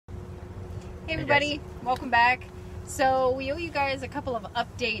Hey everybody, welcome back. So we owe you guys a couple of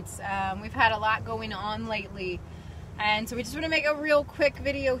updates. We've had a lot going on lately, and so we just want to make a real quick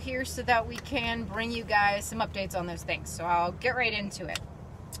video here so that we can bring you guys some updates on those things. So I'll get right into it.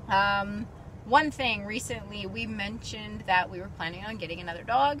 One thing, recently we mentioned that we were planning on getting another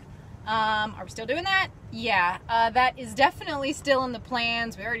dog. Are we still doing that? Yeah, that is definitely still in the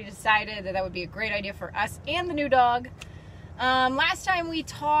plans. We already decided that that would be a great idea for us and the new dog. Last time we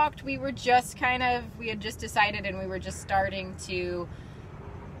talked, we had just decided, and we were just starting to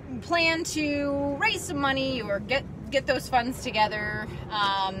plan to raise some money or get those funds together.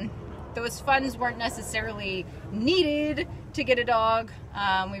 Those funds weren't necessarily needed to get a dog.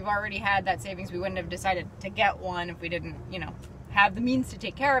 We've already had that savings. We wouldn't have decided to get one if we didn't, have the means to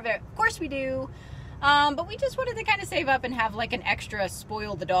take care of it. Of course we do. But we just wanted to kind of save up and have like an extra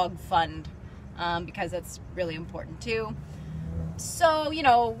spoil the dog fund, because that's really important too. So,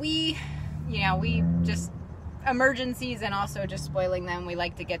 we just, emergencies and also just spoiling them. We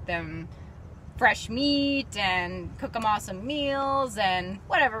like to get them fresh meat and cook them awesome meals and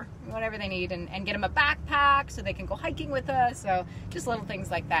whatever they need, and get them a backpack so they can go hiking with us. So just little things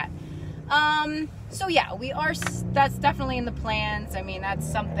like that. So yeah, that's definitely in the plans. I mean, that's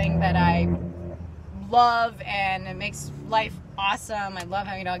something that I love, and it makes life awesome. I love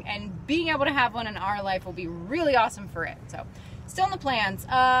having a dog, and being able to have one in our life will be really awesome for it. So still in the plans.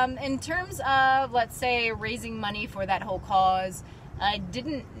 In terms of, let's say, raising money for that whole cause, I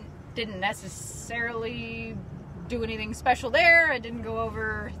didn't necessarily do anything special there. I didn't go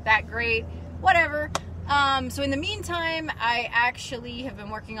over that great, whatever. So in the meantime, I actually have been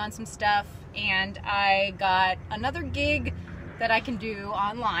working on some stuff, and I got another gig that I can do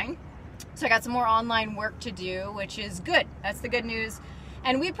online. So I got some more online work to do, which is good. That's the good news.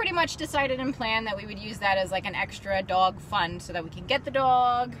 And we pretty much decided and planned that we would use that as like an extra dog fund so that we can get the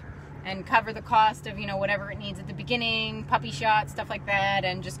dog and cover the cost of, whatever it needs at the beginning, puppy shots, stuff like that,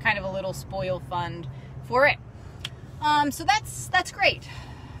 and just kind of a little spoil fund for it. So that's great.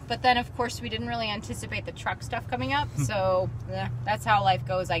 But then, of course, we didn't really anticipate the truck stuff coming up, so that's how life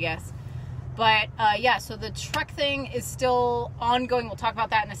goes, I guess. But, yeah, so the truck thing is still ongoing. We'll talk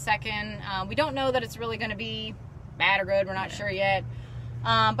about that in a second. We don't know that it's really going to be bad or good. We're not sure yet.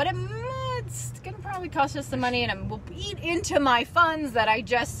 But it's going to probably cost us some money, and it will eat into my funds that I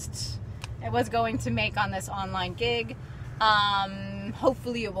was going to make on this online gig.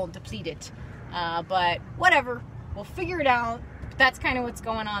 Hopefully it won't deplete it. But whatever. We'll figure it out. That's kind of what's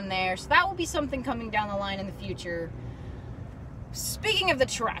going on there. So that will be something coming down the line in the future. Speaking of the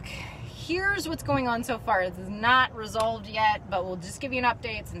truck, here's what's going on so far. This is not resolved yet, but we'll just give you an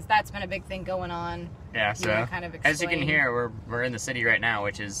update since that's been a big thing going on. Yeah, so kind of as you can hear, we're in the city right now,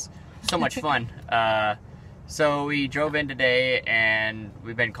 which is so much fun. So we drove in today, and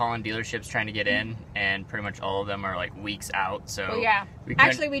we've been calling dealerships trying to get in, and pretty much all of them are like weeks out. So well, yeah, we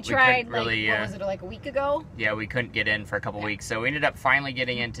tried really, what was it, like a week ago? Yeah, we couldn't get in for a couple weeks, so we ended up finally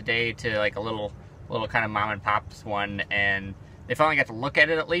getting in today to like a little kind of mom and pop's one, and they finally got to look at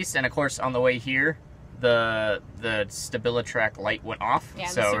it at least. And of course, on the way here, the StabiliTrak light went off. Yeah,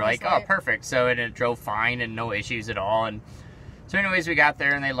 so we're like, oh, perfect. So it drove fine and no issues at all. And so anyways, we got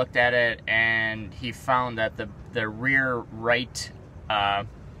there and they looked at it, and he found that the rear right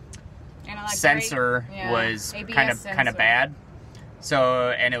sensor was kind of bad. So,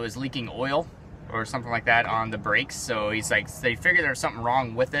 and it was leaking oil or something like that on the brakes. So he's like, they figured there was something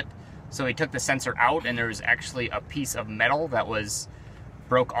wrong with it. So he took the sensor out, and there was actually a piece of metal that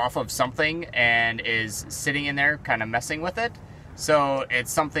broke off of something and is sitting in there kind of messing with it. So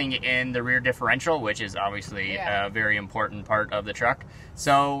it's something in the rear differential, which is obviously a very important part of the truck.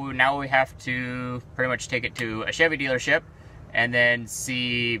 So now we have to pretty much take it to a Chevy dealership and then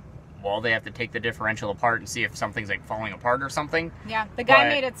see, well, they have to take the differential apart and see if something's like falling apart or something. Yeah, the guy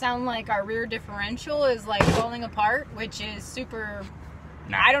made it sound like our rear differential is like falling apart, which is super...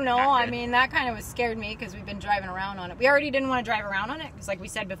 I don't know. I mean, that kind of scared me because we've been driving around on it. We already didn't want to drive around on it because, like we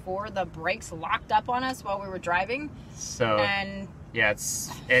said before, the brakes locked up on us while we were driving. So, yeah,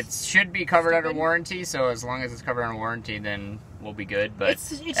 it should be covered under warranty. So as long as it's covered under warranty, then we'll be good. But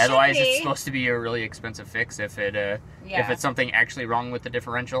otherwise, it's supposed to be a really expensive fix if it's something actually wrong with the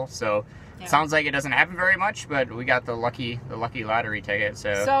differential. So. Yeah. Sounds like it doesn't happen very much, but we got the lucky lottery ticket.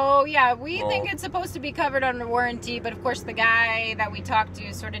 So yeah, we think it's supposed to be covered under warranty, but of course the guy that we talked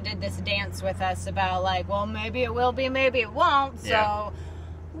to sort of did this dance with us about like, well, maybe it will be, maybe it won't. So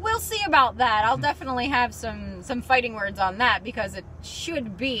we'll see about that. I'll definitely have some fighting words on that because it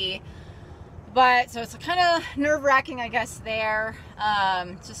should be. But so it's kind of nerve-wracking, I guess. There,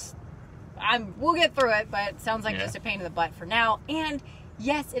 we'll get through it, but it sounds like just a pain in the butt for now. And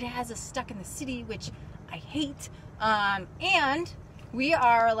Yes, it has us stuck in the city, which I hate. And we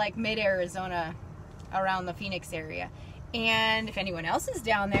are like mid-Arizona, around the Phoenix area. And if anyone else is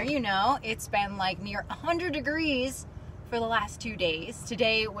down there, you know, it's been like near 100 degrees for the last 2 days.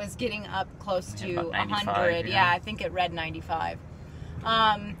 Today it was getting up close to 100. Yeah, I think it read 95.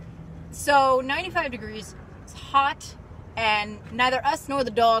 So 95 degrees is hot, and neither us nor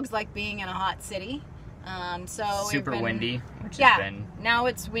the dogs like being in a hot city. So super windy, which has been now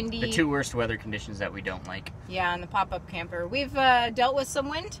it's windy. The two worst weather conditions that we don't like. Yeah, in the pop-up camper. We've dealt with some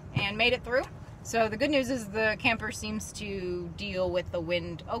wind and made it through. So the good news is the camper seems to deal with the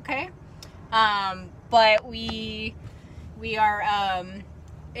wind okay. But we are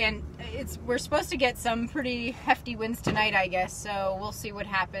and we're supposed to get some pretty hefty winds tonight, I guess. So we'll see what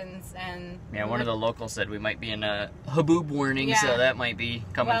happens. And yeah, one of the locals said we might be in a haboob warning, so that might be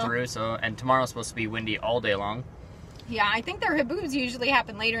coming through. So, and tomorrow's supposed to be windy all day long. Yeah, I think their haboobs usually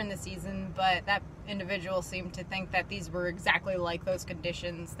happen later in the season, but that individual seemed to think that these were exactly like those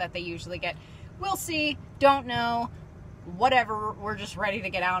conditions that they usually get. We'll see. Don't know. Whatever. We're just ready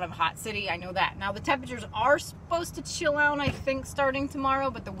to get out of Hot City. I know that. Now, the temperatures are supposed to chill out, I think, starting tomorrow,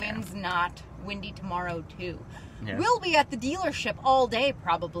 but the wind's not windy tomorrow, too. Yeah. We'll be at the dealership all day,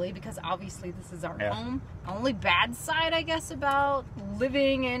 probably, because obviously this is our home. The only bad side, I guess, about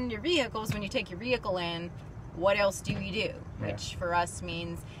living in your vehicle is when you take your vehicle in, what else do you do? Yeah. Which, for us,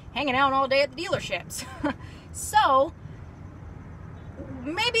 means hanging out all day at the dealerships. So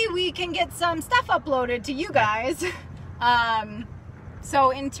maybe we can get some stuff uploaded to you guys.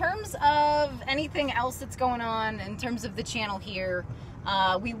 So in terms of anything else that's going on in terms of the channel here,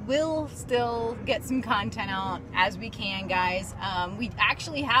 we will still get some content out as we can, guys. We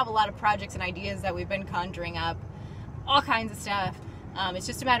actually have a lot of projects and ideas that we've been conjuring up, all kinds of stuff. It's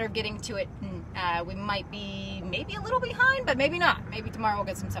just a matter of getting to it. We might be maybe a little behind, but maybe not. Maybe tomorrow we'll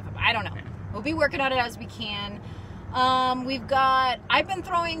get some stuff up. I don't know. We'll be working on it as we can. I've been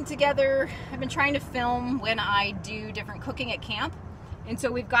throwing together, I've been trying to film when I do different cooking at camp. And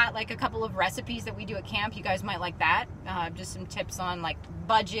so we've got like a couple of recipes that we do at camp. You guys might like that. Just some tips on like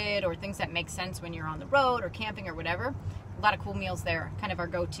budget or things that make sense when you're on the road or camping or whatever. A lot of cool meals there, kind of our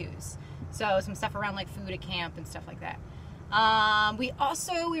go-tos. So some stuff around like food at camp and stuff like that. We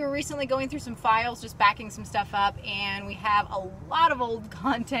were recently going through some files, just backing some stuff up, and we have a lot of old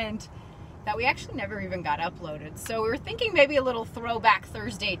content that we actually never even got uploaded. So we were thinking maybe a little throwback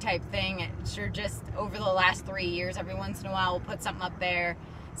Thursday type thing. Sure, just over the last 3 years, every once in a while we'll put something up there,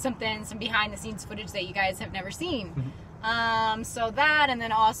 some behind the scenes footage that you guys have never seen. So that, and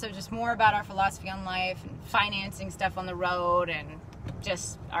then also just more about our philosophy on life and financing stuff on the road and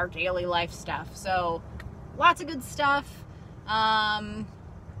just our daily life stuff. So lots of good stuff.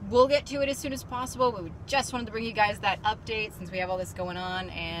 We'll get to it as soon as possible, but we just wanted to bring you guys that update since we have all this going on.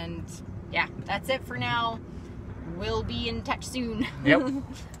 And yeah, that's it for now. We'll be in touch soon. Yep.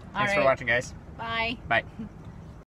 Thanks for watching, guys. Bye. Bye.